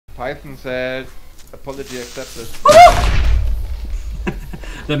Python said, apology accepted.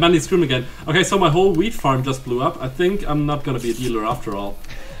 That man needs scream again. Okay, so my whole wheat farm just blew up. I think I'm not gonna be a dealer after all.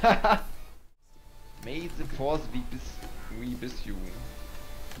 May the force be with you.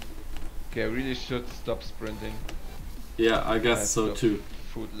 Okay, I really should stop sprinting. Yeah, I guess so too.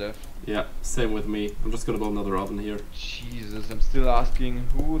 Food left. Yeah, same with me. I'm just gonna build another oven here. Jesus, I'm still asking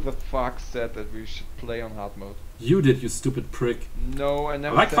who the fuck said that we should play on hard mode. You did, you stupid prick. No, I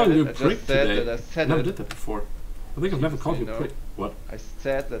never I like said calling it. you I prick just said today. that I said I never it. did that before. I think I've never called you no. prick. What? I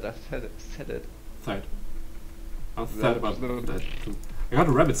said that I said it. Sad. I'm sad about that. I got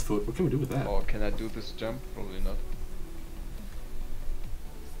a rabbit's foot. What can we do with that? Oh, can I do this jump? Probably not.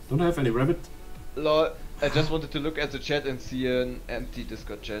 Don't I have any rabbit? Lol, I just wanted to look at the chat and see an empty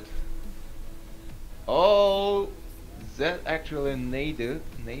Discord chat. Oh, that actually nailed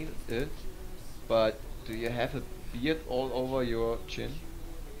it. But do you have a beard all over your chin?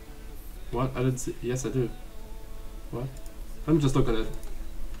 What? I didn't see. Yes, I do. What? Let me just look at it.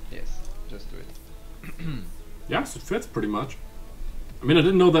 Yes, just do it. Yes, it fits pretty much. I mean, I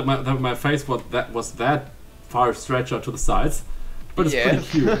didn't know that my face was that far stretched out to the sides, but it's pretty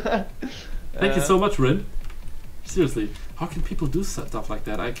cute. Thank you so much, Rin. Seriously, how can people do stuff like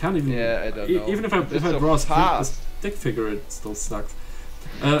that? I can't even. Yeah, I don't know. Even if I draw a stick figure, it still sucks.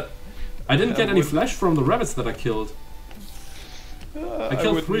 I didn't get any flesh from the rabbits that I killed. I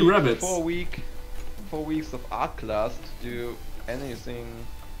killed 3 rabbits. 4 weeks of art class to do anything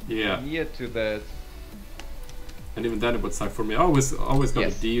near to that. And even then it would suck for me. I always got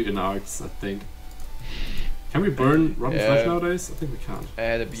a D in arts, I think. Can we burn rotten flesh nowadays? I think we can't. I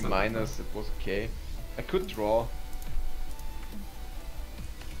had a B minus, it was okay. I could draw.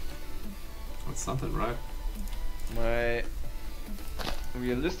 That's something, right? My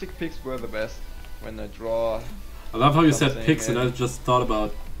realistic picks were the best when I draw. I love how you said picks and I just thought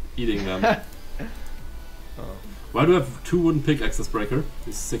about eating them. Oh. Why do I have 2 wooden pickaxes, Breaker?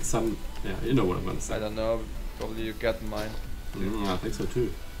 These 600. Yeah, you know what I'm gonna say. I don't know, probably you got mine. I think so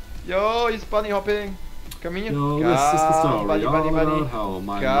too. Yo, he's bunny hopping. Come here. Yo, this is the story. Buddy. How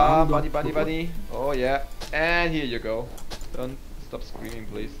my Come, mom buddy. Oh yeah. And here you go. Don't stop screaming,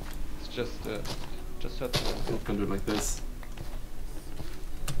 please. It's just hurts. I'm gonna do it like this.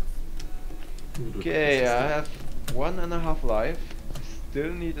 Okay, I have 1.5 life. I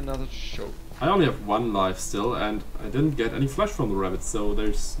still need another show. I only have 1 life still, and I didn't get any flesh from the rabbits, so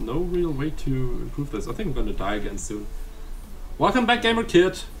there's no real way to improve this. I think I'm gonna die again soon. Welcome back, Gamer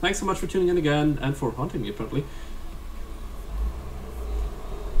Kid. Thanks so much for tuning in again and for haunting me, apparently.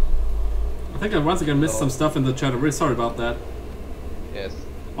 I think I once again missed some stuff in the chat. I'm really sorry about that. Yes.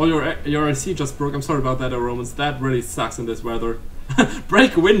 Oh, your IC just broke. I'm sorry about that, Romans. That really sucks in this weather.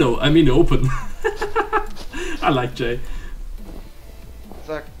 Break a window. I mean open. I like Jay.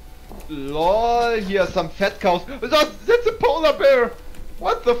 Zack. Lol, here are some fat cows. That's a polar bear!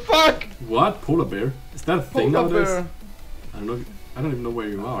 What the fuck? What? Polar bear? Is that a thing polar nowadays? Bear. I don't know. I don't even know where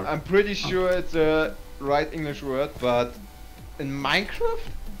you are. I'm pretty sure it's a right English word, but in Minecraft?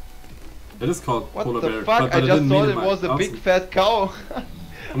 It is called what polar the bear. fuck? But I just thought it was a big fat cow.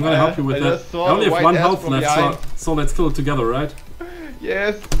 I'm gonna help you with that. I only have 1 health left, so let's kill it together, right?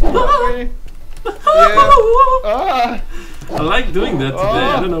 Yes. Yeah. Ah. I like doing that today.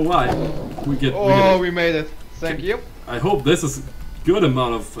 I don't know why. We made it. Thank you. I hope this is good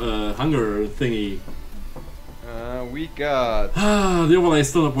amount of hunger thingy. We got. The overlay is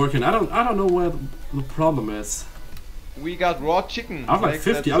still not working. I don't know where the problem is. We got raw chicken. I have like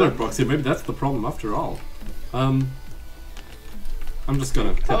 50 other blocks here. Maybe that's the problem after all. I'm just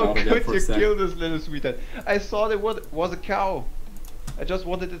gonna cut out again for a sec. How could you kill this little sweetheart? I thought it was a cow. I just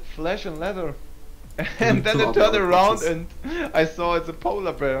wanted its flesh and leather. And then it turned around and I saw it's a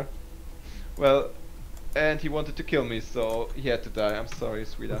polar bear. Well, and he wanted to kill me, so he had to die. I'm sorry,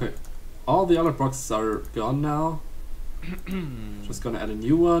 sweetheart. Okay. All the other boxes are gone now. Just gonna add a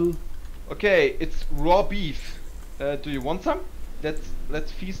new one. Okay, it's raw beef. Do you want some?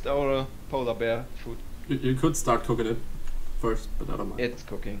 Let's feast our polar bear food. You could start cooking it first, but I don't mind. It's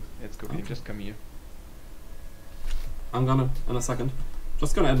cooking. Okay. Just come here. I'm gonna, in a second.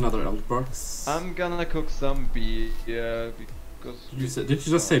 Just gonna add another element box. I'm gonna cook some beer because. Did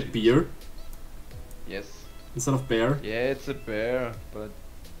you just say beer? Yes. Instead of bear? Yeah, it's a bear, but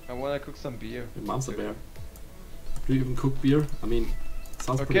I wanna cook some beer. Your mom's a bear. Do you even cook beer? I mean,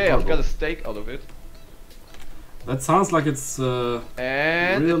 sounds pretty okay, I've got a steak out of it. That sounds like it's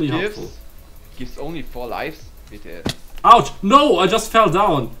and really it helpful. Gives only 4 lives. Bitte. Ouch! No! I just fell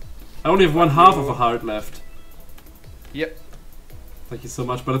down! I only have 1/2 of a heart left. Yep. Thank you so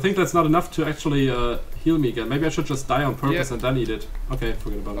much, but I think that's not enough to actually heal me again. Maybe I should just die on purpose and then eat it. Okay,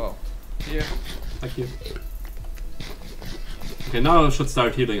 forget about it. Oh, yeah. Thank you. Okay, now I should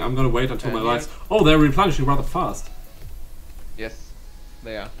start healing. I'm gonna wait until my lives... Oh, they're replenishing rather fast. Yes,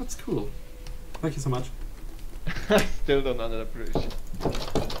 they are. That's cool. Thank you so much. I still don't appreciate.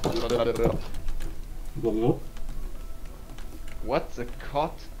 What's a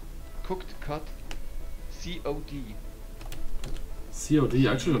cod? Cooked cod? COD. COD?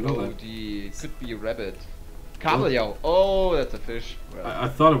 I actually don't know that. COD. Could be rabbit. Kabeljau. Oh, that's a fish. Well, I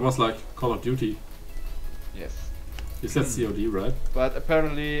thought it was like Call of Duty. yes. You said COD, right? But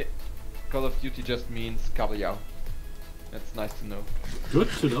apparently Call of Duty just means kabeljau. That's nice to know. Good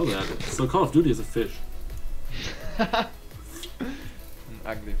to know that. So Call of Duty is a fish. An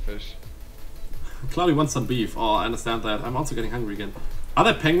ugly fish. Cloudy wants some beef. Oh, I understand that. I'm also getting hungry again. Are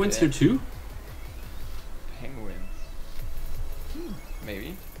there penguins here too? Penguins.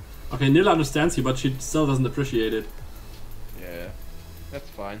 Maybe. Okay, Nilla understands you, but she still doesn't appreciate it. Yeah, that's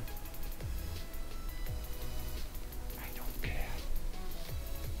fine. I don't care.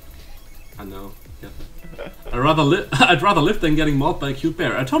 I know. Yeah. I'd rather live than getting mauled by a cute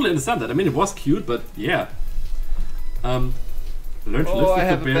bear. I totally understand that. I mean, it was cute, but yeah. Learn to live with I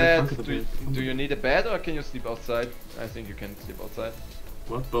have the a bear. bed. Do you need a bed or can you sleep outside? I think you can sleep outside.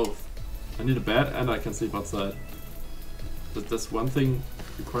 What? Both. I need a bed and I can sleep outside. Does this one thing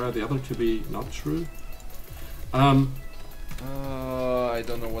require the other to be not true? I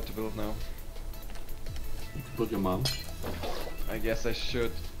don't know what to build now. You can build your mom. I guess I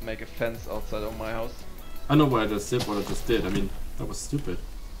should make a fence outside of my house. I know what I just did. I mean, that was stupid.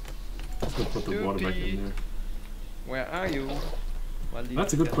 Let's go put the water back in there. Where are you?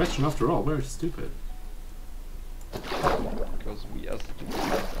 That's a good question after all. Where is stupid? Because we are stupid.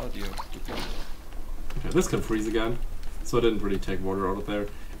 That's audio stupid. Okay, this can freeze again. So I didn't really take water out of there.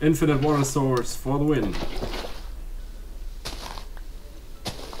 Infinite water source for the win.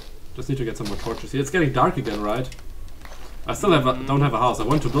 Just need to get some more torches. Yeah, it's getting dark again, right? I still don't have a house. I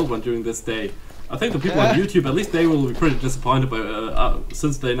want to build one during this day. I think the people on YouTube, at least they will be pretty disappointed by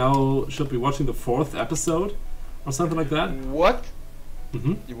since they now should be watching the 4th episode or something like that. What?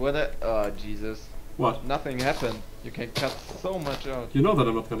 Mm-hmm. You wanna? Oh Jesus! What? Nothing happened. You can cut so much out. You know that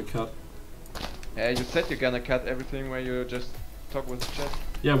I'm not gonna cut. Yeah, you said you're gonna cut everything where you just talk with the chat.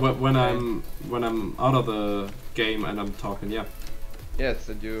 Yeah, when I'm out of the game and I'm talking, yeah. Yes,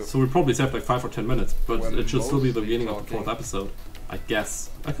 and you. So we probably saved like 5 or 10 minutes, but it should still be the beginning of the 4th talking. episode. I guess.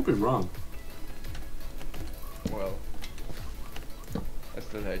 I could be wrong. Well, I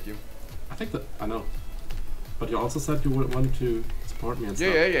still hate you. I think that I know. But you also said you would want to support me and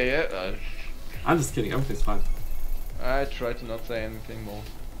stuff. Yeah. I'm just kidding. Everything's fine. I try to not say anything more.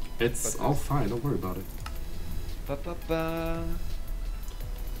 It's all fine. Don't worry about it. Ba-ba-ba. I'm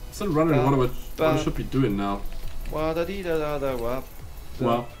still wondering what I should be doing now. Well,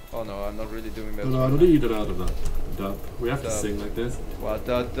 oh no, I'm not really doing that. We have to sing like this.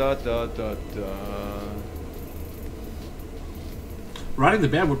 Riding the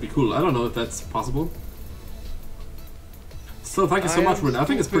bear would be cool. I don't know if that's possible. So thank you so much, Rin. I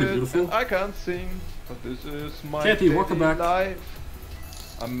think it's pretty beautiful. I can't sing, but this is my Katie, welcome back. life.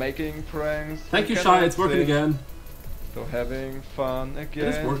 I'm making pranks. Thank you, Shy. It's working again. So having fun again.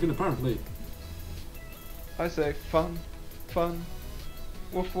 It is working apparently. I say fun, fun.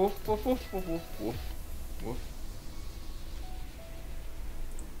 Woof woof woof woof woof woof woof woof.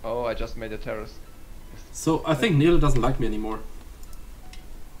 Oh, I just made a terrace. So I think Neil doesn't like me anymore.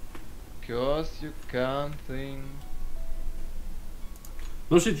 Cause you can't sing.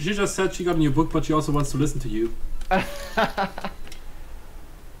 No, she just said she got a new book, but she also wants to listen to you.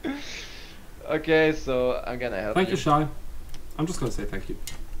 Okay, so I'm gonna help you. Thank you, Shy. I'm just gonna say thank you.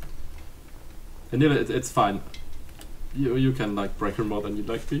 And Neil, it's fine. You can like break her more than you'd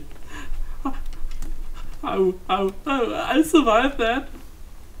like me. I survived that.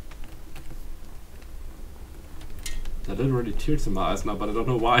 There are literally tears in my eyes now, but I don't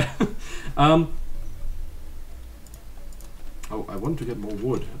know why. Oh, I want to get more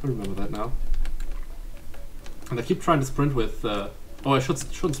wood. I remember that now. And I keep trying to sprint with. Oh, I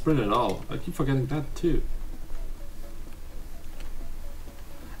shouldn't sprint at all. I keep forgetting that too.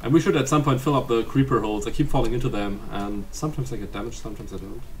 And we should at some point fill up the creeper holes. I keep falling into them, and sometimes I get damaged, sometimes I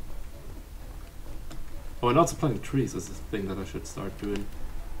don't. Oh, and also planting trees is a thing that I should start doing.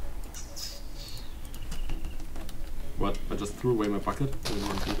 What? I just threw away my bucket? I didn't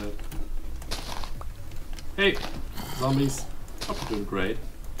want to do that. Hey! Zombies! Hope you're doing great.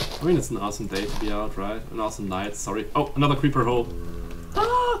 I mean, it's an awesome day to be out, right? An awesome night, sorry. Oh, another creeper hole!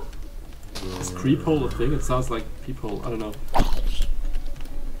 Ah! Is creep hole a thing? It sounds like peephole, I don't know.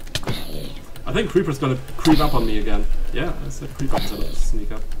 I think Creeper's gonna creep up on me again. Yeah, I said creep up instead of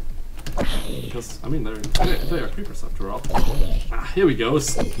sneak up. Because, I mean, they are creepers after all. Ah, here we go,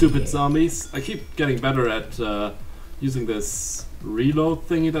 stupid zombies. I keep getting better at using this reload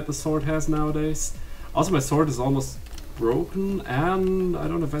thingy that the sword has nowadays. Also, my sword is almost broken, and I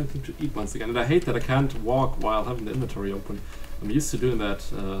don't have anything to eat once again. And I hate that I can't walk while having the inventory open. I'm used to doing that.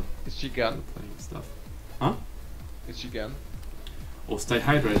 Is she gone? Playing stuff. Huh? Is she gone? Oh, stay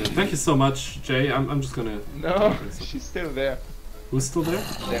hydrated. Thank you so much, Jay. I'm just gonna... No, she's still there. Who's still there?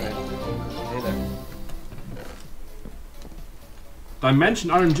 Damn it. Hey, Dimension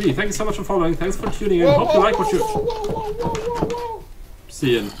RNG, thank you so much for following. Thanks for tuning in. Hope you like what you're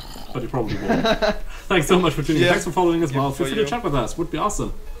seeing, but you probably won't. Thanks so much for tuning in. Thanks for following as well. Feel free to chat with us. Would be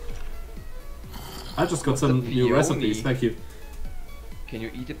awesome. I just got some new recipes. Thank you. Can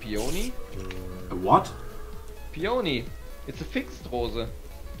you eat a peony? A what? Peony. It's a fixed rose.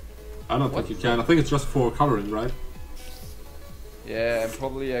 I don't think you can. I think it's just for coloring, right? Yeah, and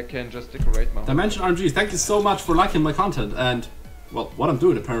probably I can just decorate my home. Dimension RNG, thank you so much for liking my content and, well, what I'm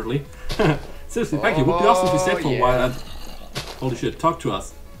doing apparently. Seriously, thank you. Would be awesome if you stayed for a while and, holy shit, talk to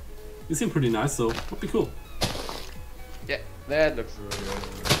us. You seem pretty nice, so would be cool. Yeah, that looks really good.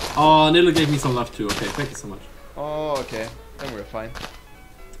 Oh, Nilo gave me some love too. Okay, thank you so much. Oh, okay. Then we're fine.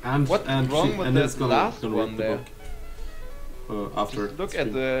 And what's wrong with this last one there? After just look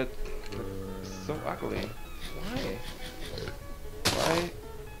at the... It's so ugly. Why? Why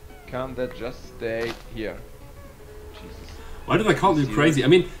can't that just stay here? Jesus. Why did I call you crazy? I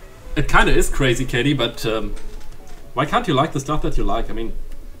mean, it kind of is crazy, Katie, but why can't you like the stuff that you like? I mean,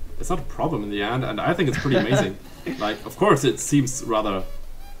 it's not a problem in the end, and I think it's pretty amazing. Like, of course, it seems rather...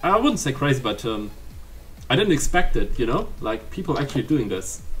 I wouldn't say crazy, but I didn't expect it, you know? Like, people actually doing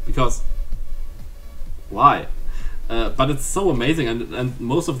this. Because... Why? But it's so amazing, and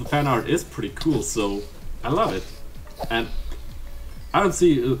most of the fan art is pretty cool, so I love it. And I don't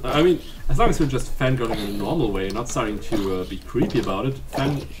see, I mean, as long as you're just fangirling in a normal way, not starting to be creepy about it,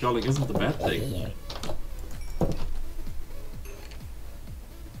 fangirling isn't the bad thing.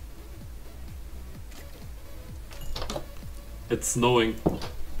 It's snowing.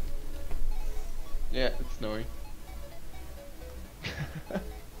 Yeah, it's snowing.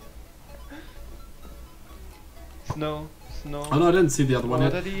 Snow, snow. Oh no, I didn't see the other one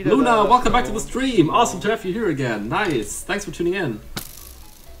yet. Luna, welcome back to the stream! Awesome to have you here again. Nice. Thanks for tuning in.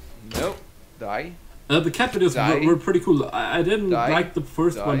 Nope. Die. The cat videos were pretty cool. I didn't like the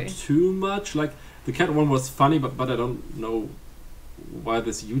first one too much. Like, the cat one was funny, but I don't know why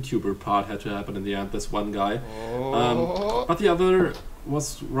this YouTuber part had to happen in the end, this one guy. Oh. But the other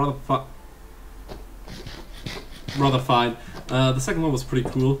was rather fine. The second one was pretty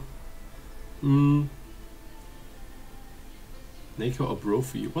cool. Nako or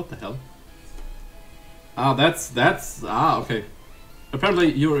Brophy, what the hell? Ah, that's okay.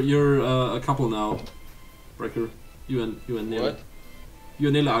 Apparently you're a couple now, Breaker. You and Nila. What? You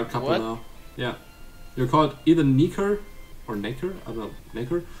and Nila are a couple now. Yeah. You're called either Neker or Naker, I don't know,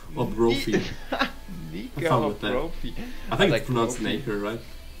 Naker or Brophy. Neker or Brophy. I think it's pronounced Naker, right?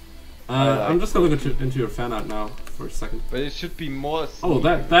 I'm just gonna look into your fan art now for a second. But it should be more. Oh,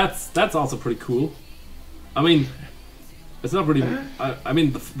 that's also pretty cool. I mean, it's not really. I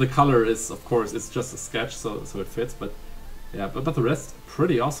mean, the color is, of course, it's just a sketch, so it fits. But yeah, but the rest,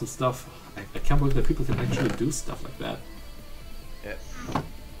 pretty awesome stuff. I can't believe that people can actually do stuff like that. Yes.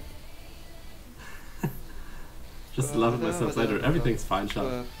 Just love it myself later. Everything's fine,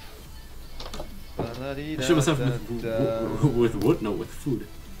 shut. I shoot myself with wood, no, with food.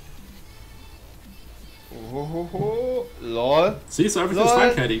 Oh, lol. See, so everything's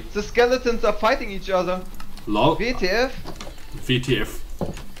fine, Katie. The skeletons are fighting each other. Lol. WTF? WTF.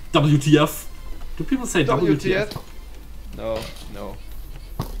 WTF. Do people say WTF? No, no.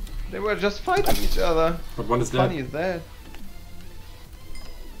 They were just fighting each other. But one is dead. How funny is that?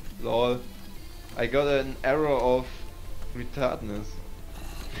 Lol. I got an error of retardedness.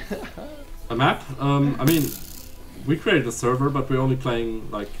 A map? I mean, we created a server, but we're only playing,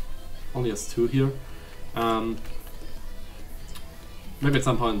 like, only us two here. Maybe at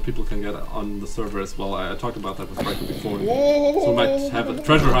some point people can get on the server as well. I talked about that with Michael before. So we might have a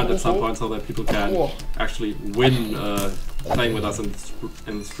treasure hunt at some point so that people can actually win playing with us in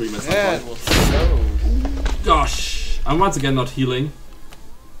the stream at some point. Gosh! I'm once again not healing.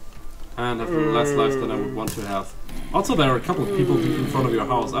 And have less life than I would want to have. Also, there are a couple of people in front of your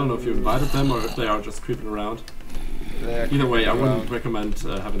house. I don't know if you invited them or if they are just creeping around. Either way, I wouldn't recommend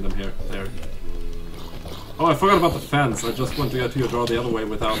having them here. There. Oh, I forgot about the fence. I just went to get to your door the other way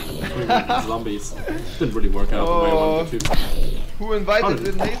without zombies. Didn't really work out the way I wanted to. Who invited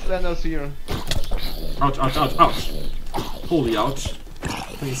the NaceLanders here? Ouch, ouch, ouch, ouch. Holy ouch.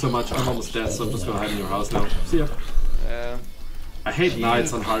 Thank you so much. I'm almost dead, so I'm just gonna hide in your house now. See ya. I hate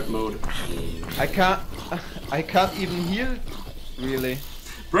nights on hard mode. I can't even heal, really.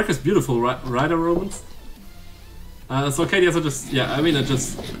 Breaker's beautiful, right, Romans? So Katie, so just, yeah, I mean, I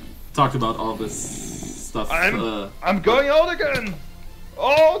just talked about all this stuff. I'm going out again!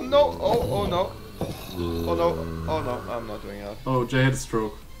 Oh no! Oh no! Oh no! Oh no! I'm not doing that. Oh, Jay had a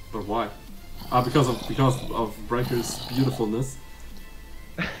stroke. But why? Because of Breaker's beautifulness.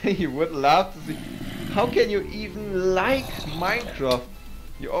 You would love to see. How can you even like Minecraft?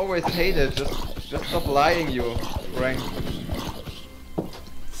 You always hate it. Just stop lying, you Frank.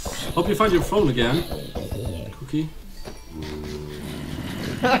 Hope you find your phone again, Cookie.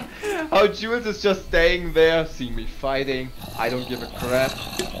 How Jules is just staying there, seeing me fighting. I don't give a crap.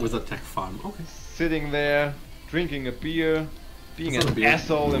 With a tech farm. Okay. Sitting there, drinking a beer, being an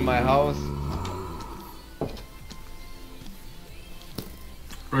asshole in my house.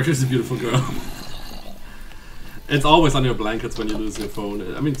 Breaker's a beautiful girl. It's always on your blankets when you lose your phone.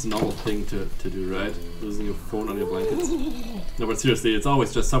 I mean, it's a normal thing to do, right? Losing your phone on your blankets. No, but seriously, it's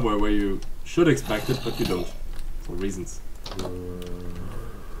always just somewhere where you should expect it, but you don't. For reasons.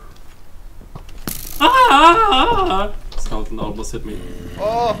 Ah! Skeleton almost hit me.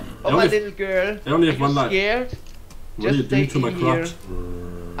 Oh, my little girl. I only have one life. Scared? What are you doing to my crotch?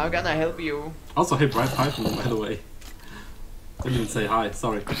 I'm gonna help you. Also, hey, Bright Python, by the way. Didn't even say hi,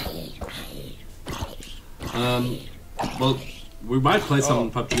 sorry. Well, we might play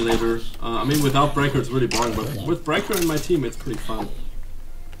some PUBG later. I mean, without Breaker it's really boring, but with Breaker in my team it's pretty fun.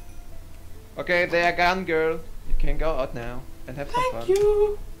 Okay, they're gone, girl. You can go out now and have some fun. Thank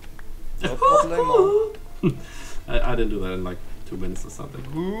you! No problemo. I didn't do that in like 2 minutes or something.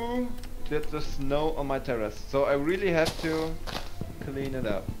 Who did the snow on my terrace? So I really have to clean it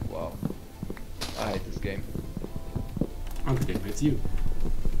up. Wow. I hate this game. I'm the game, it's you.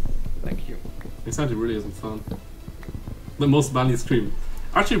 Thank you. Except it really isn't fun. The most manly scream.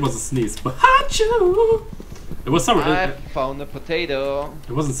 Actually, it was a sneeze, but Hachu! It was some. I found a potato.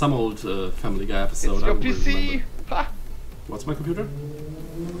 It wasn't some old Family Guy episode. It's your PC. Ha! What's my computer?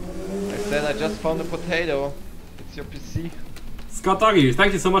 I said I just found a potato. It's your PC. Scott Doggy,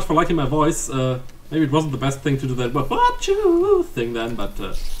 thank you so much for liking my voice. Maybe it wasn't the best thing to do that, but Hachu thing then. But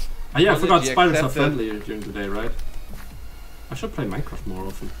yeah, I forgot spiders are friendly during the day, right? I should play Minecraft more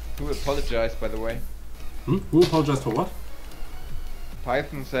often. Who apologized, by the way? Hmm? Who apologized for what?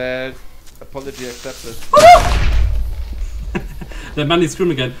 Python said, apology accepted. That manly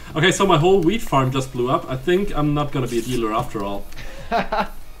scream again. Okay, so my whole wheat farm just blew up. I think I'm not gonna be a dealer after all.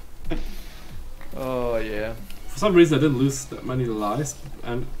 Oh yeah. For some reason I didn't lose that many lives,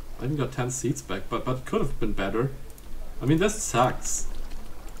 and I even got 10 seeds back, but could have been better. I mean, this sucks.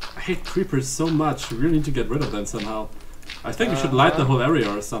 I hate creepers so much. We really need to get rid of them somehow. I think we should light the whole area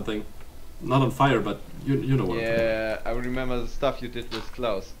or something. Not on fire, but you know what I'm talking about. Yeah, I remember the stuff you did with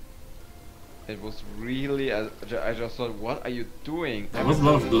Klaus. It was really... I just thought, what are you doing? There was a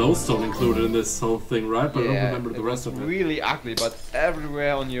lot of glowstone included in this whole thing, right? But I don't remember the rest of it. It was really ugly, but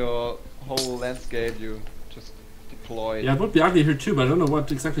everywhere on your whole landscape you just deployed. Yeah, it would be ugly here too, but I don't know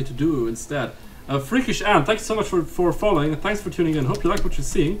what exactly to do instead. Freakish Ant, thank you so much for following, and thanks for tuning in. Hope you like what you're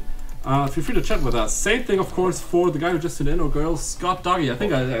seeing. Feel free to chat with us. Same thing, of course, for the guy who just tuned in, or girl, Scott Doggy. I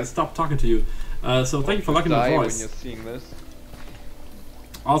think I stopped talking to you. So thank you for liking my voice. When you're seeing this.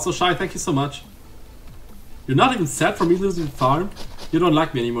 Also, Shy, thank you so much. You're not even sad for me losing the farm? You don't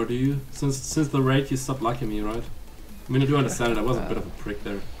like me anymore, do you? Since the raid, you stopped liking me, right? I mean, I do understand it. I was a bit of a prick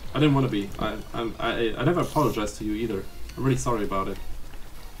there. I didn't want to be. I never apologized to you either. I'm really sorry about it.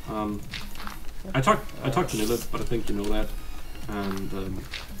 I talked to Nilith, but I think you know that. And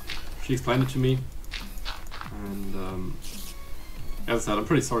she explained it to me. And as I said, I'm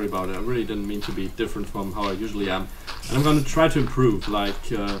pretty sorry about it. I really didn't mean to be different from how I usually am. And I'm gonna try to improve, like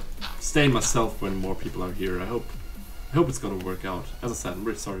stay myself when more people are here. I hope it's gonna work out. As I said, I'm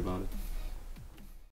really sorry about it.